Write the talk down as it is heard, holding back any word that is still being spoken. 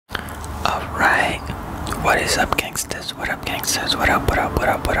What is up, gangsters? What up, gangsters? What up, what up, what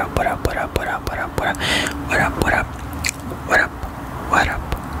up, what up, what up, what up, what up, what up, what up, what up, what up, what up, what up,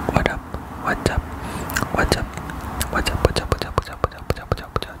 what up, what's up, what's up, what's up, what's up, what's up, what's up, what's up, what's up, what's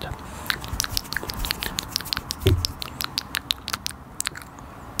up, what's up.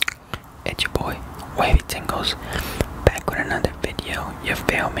 It's your boy, Wavy Tingles, back with another video. You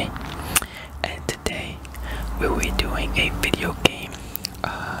feel me? And today we'll be doing a video game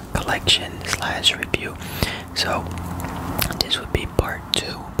collection slash review. So this would be part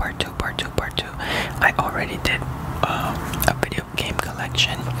two. I already did a video game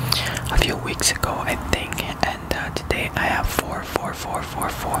collection a few weeks ago, I think, and today I have four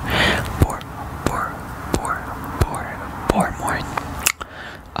more.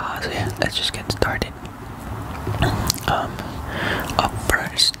 So yeah, let's just get started. Up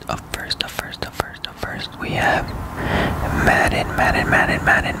first, we have Madden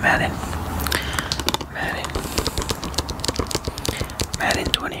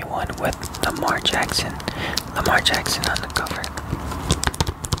 21 with Lamar Jackson on the cover.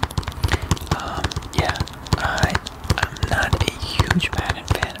 Yeah, I'm not a huge Madden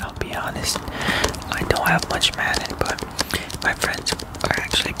fan, I'll be honest. I don't have much Madden, but my friends are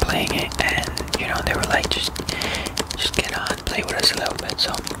actually playing it, and you know, they were like, just get on, play with us a little bit.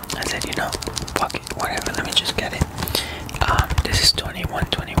 So I said, you know, fuck it, whatever, let me just get it. This is 21. I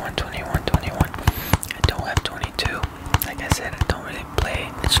don't have 22. Like I said, I don't really play.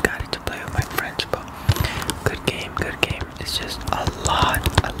 I just got it to play with my friends, but good game. It's just a lot.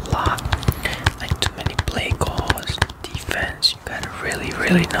 Like too many play calls, defense. You gotta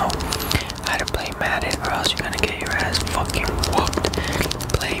really know how to play Madden, or else you're gonna get your ass fucking whooped.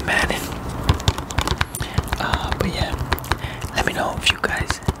 Play Madden. But yeah, let me know if you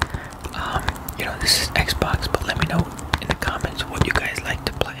guys, you know, this is Xbox, but let me know in the comments what you guys like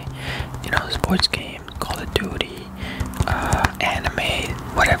to play. You know, sports games, Call of Duty, anime,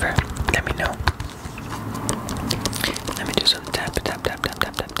 whatever. Let me know. Let me do some taps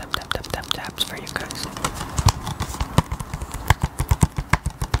for you guys.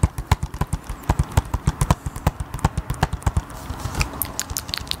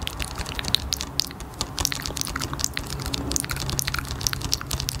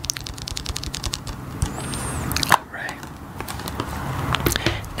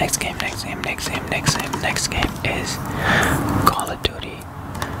 Next game is Call of Duty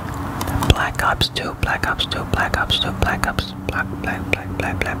Black Ops 2. Black Ops 2.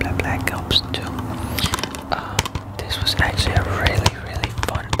 This was actually a really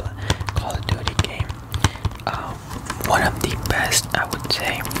fun Call of Duty game. One of the best, I would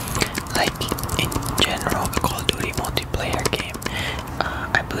say, like in general, a Call of Duty multiplayer game.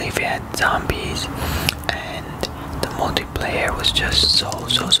 I believe it had zombies, and the multiplayer was just so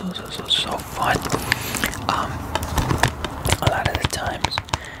fun. A lot of the times,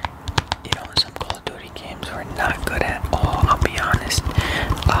 you know, some Call of Duty games were not good at all, I'll be honest.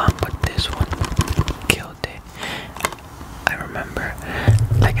 But this one killed it. I remember,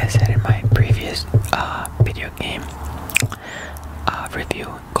 like I said in my previous video game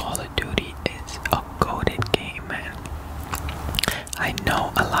review, Call of Duty is a goated game, man. I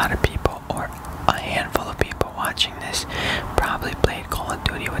know a lot of people, or a handful of people watching this, probably played Call of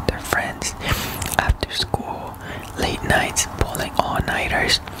Duty with their friends after school, late nights, pulling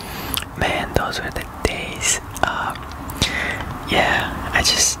all-nighters. Man, those were the days. Yeah,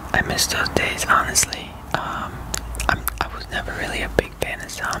 I miss those days, honestly. I was never really a big fan of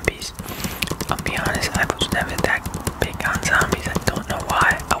zombies. I'll be honest, I was never that big on zombies. I don't know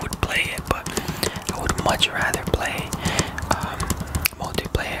why. I would play it, but I would much rather play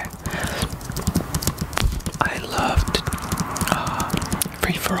multiplayer. I loved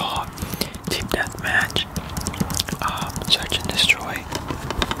Free for All, Team Deathmatch, Search and Destroy,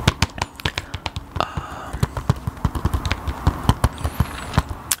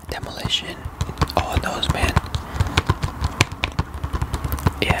 Demolition, all those, man.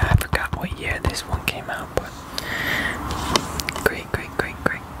 Yeah, I forgot what year this one came out, but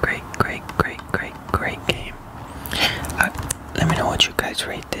great game. Let me know what you guys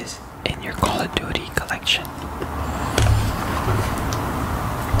rate this in your Call of Duty collection.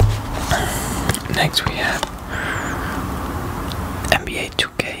 Next we have NBA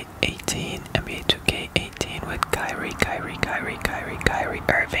 2K18 with Kyrie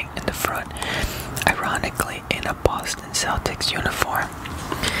Irving in the front, ironically in a Boston Celtics uniform.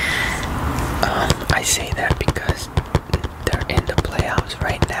 I say that because they're in the playoffs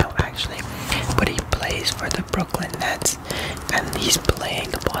right now, actually, but he plays for the Brooklyn Nets, and he's playing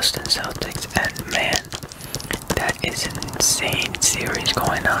the Boston Celtics, and man, that is an insane series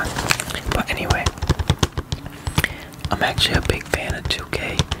going on. But anyway, actually a big fan of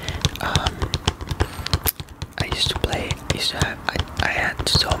 2K. I used to play, I had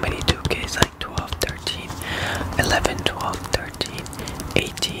so many 2Ks, like 12, 13, 11, 12, 13,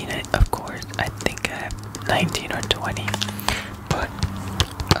 18, of course, I think I have 19 or 20, but,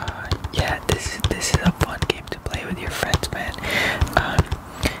 yeah, this is a fun game to play with your friends, man.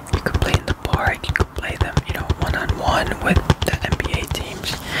 You could play in the park, you could play them, you know, one-on-one with the NBA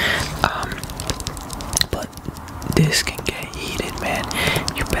teams, but this can get heated, man.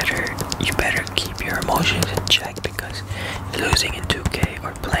 You better keep your emotions in check, because losing in 2K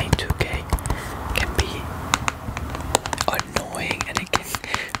or playing 2K can be annoying, and it can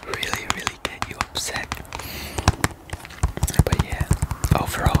really get you upset. But yeah,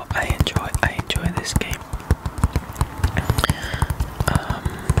 overall I enjoy this game.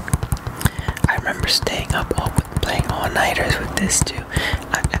 I remember staying up playing all-nighters with this too.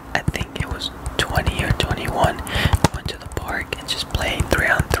 I think it was 20 or 21. I went to the park and just playing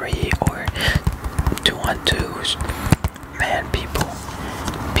 3-on-3 or 2-on-2s. Man, people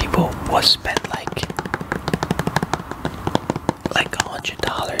will spend like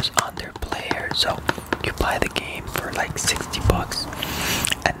 $100 on their player. So you buy the game for like $60,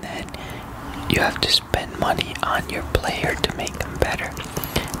 and then you have to spend money on your player to make them better.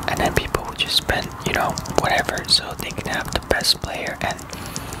 And then people will just spend, you know, whatever, so they can have the best player, and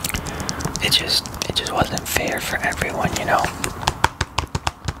it just wasn't fair for everyone, you know.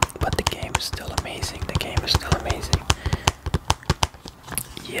 But the game is still amazing.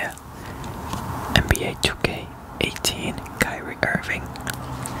 Yeah. NBA 2K18, Kyrie Irving.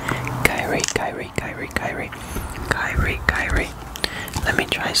 Kyrie. Let me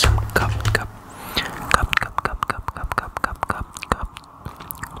try some cup.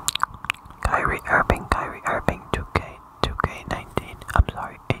 Kyrie Irving, 2K19. I'm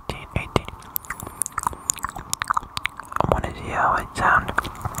sorry, 18. I want to see how it sound.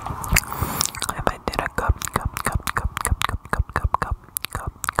 If I did a cup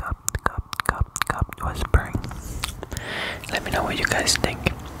whispering. Let me know what you guys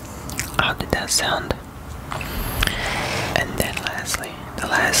think. How did that sound? And then lastly, the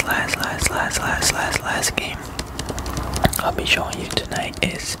last game I'll be showing you tonight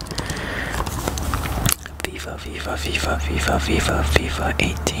is FIFA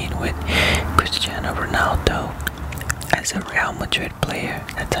 18 with Cristiano Ronaldo as a Real Madrid player.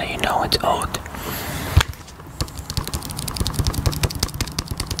 That's how you know it's old.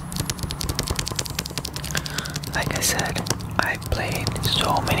 Like I said, I've played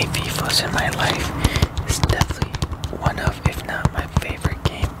so many FIFAs in my life. It's definitely one of, if not my favorite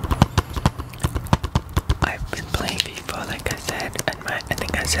game. I've been playing FIFA, like I said, and I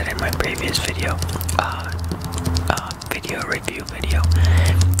think I said in my previous video, review video,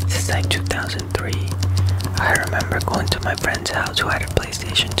 since like 2003. I remember going to my friend's house who had a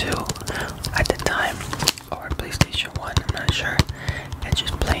PlayStation 2 at the time, or a PlayStation 1, I'm not sure, and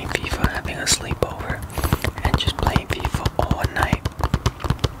just playing FIFA, having a sleepover, and just playing FIFA all night.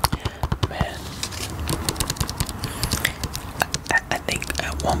 Man, I think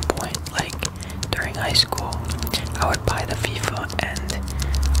at one point, like during high school, I would buy the FIFA, and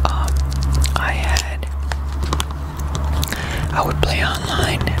I would play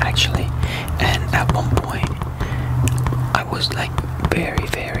online actually, and at one point I was like very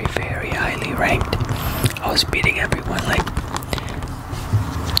highly ranked. I was beating everyone like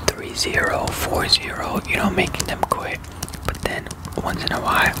 3-0, 4-0, you know, making them quit. But then once in a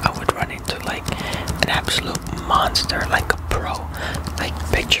while I would run into like an absolute monster, like a pro. Like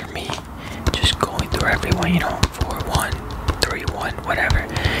picture me just going through everyone, you know, 4-1, 3-1, whatever.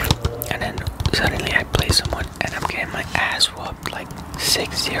 And then suddenly I play someone and I'm getting my ass whooped like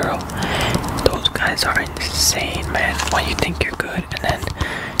 6-0. Those guys are insane, man. When you think you're good, and then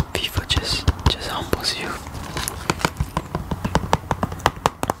FIFA just humbles you.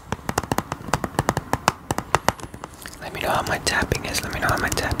 Let me know how my tapping is. Let me know how my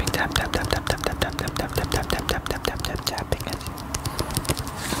tapping tapping is.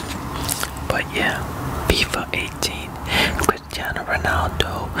 But yeah, FIFA 18, Cristiano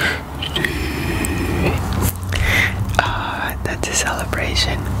Ronaldo. That's a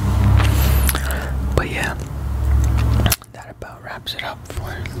celebration. But yeah, that about wraps it up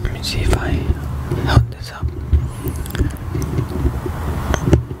for. Let me see if I held this up.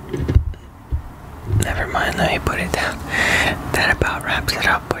 Never mind, let me put it down. That about wraps it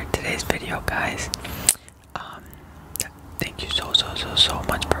up for today's video, guys. Thank you so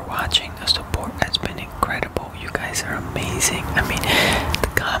much for watching. The support has been incredible. You guys are amazing. I mean, the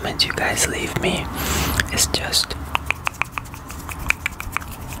comments you guys leave me is just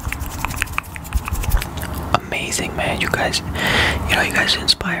amazing, man. You guys, you guys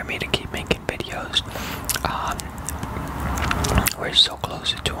inspire me to keep making videos. We're so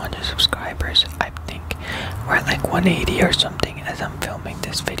close to 200 subscribers. I think we're at like 180 or something as I'm filming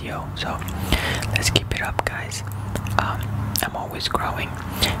this video. So let's keep it up, guys. I'm always growing.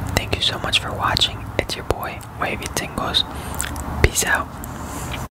 Thank you so much for watching. It's your boy Wavy Tingles. Peace out.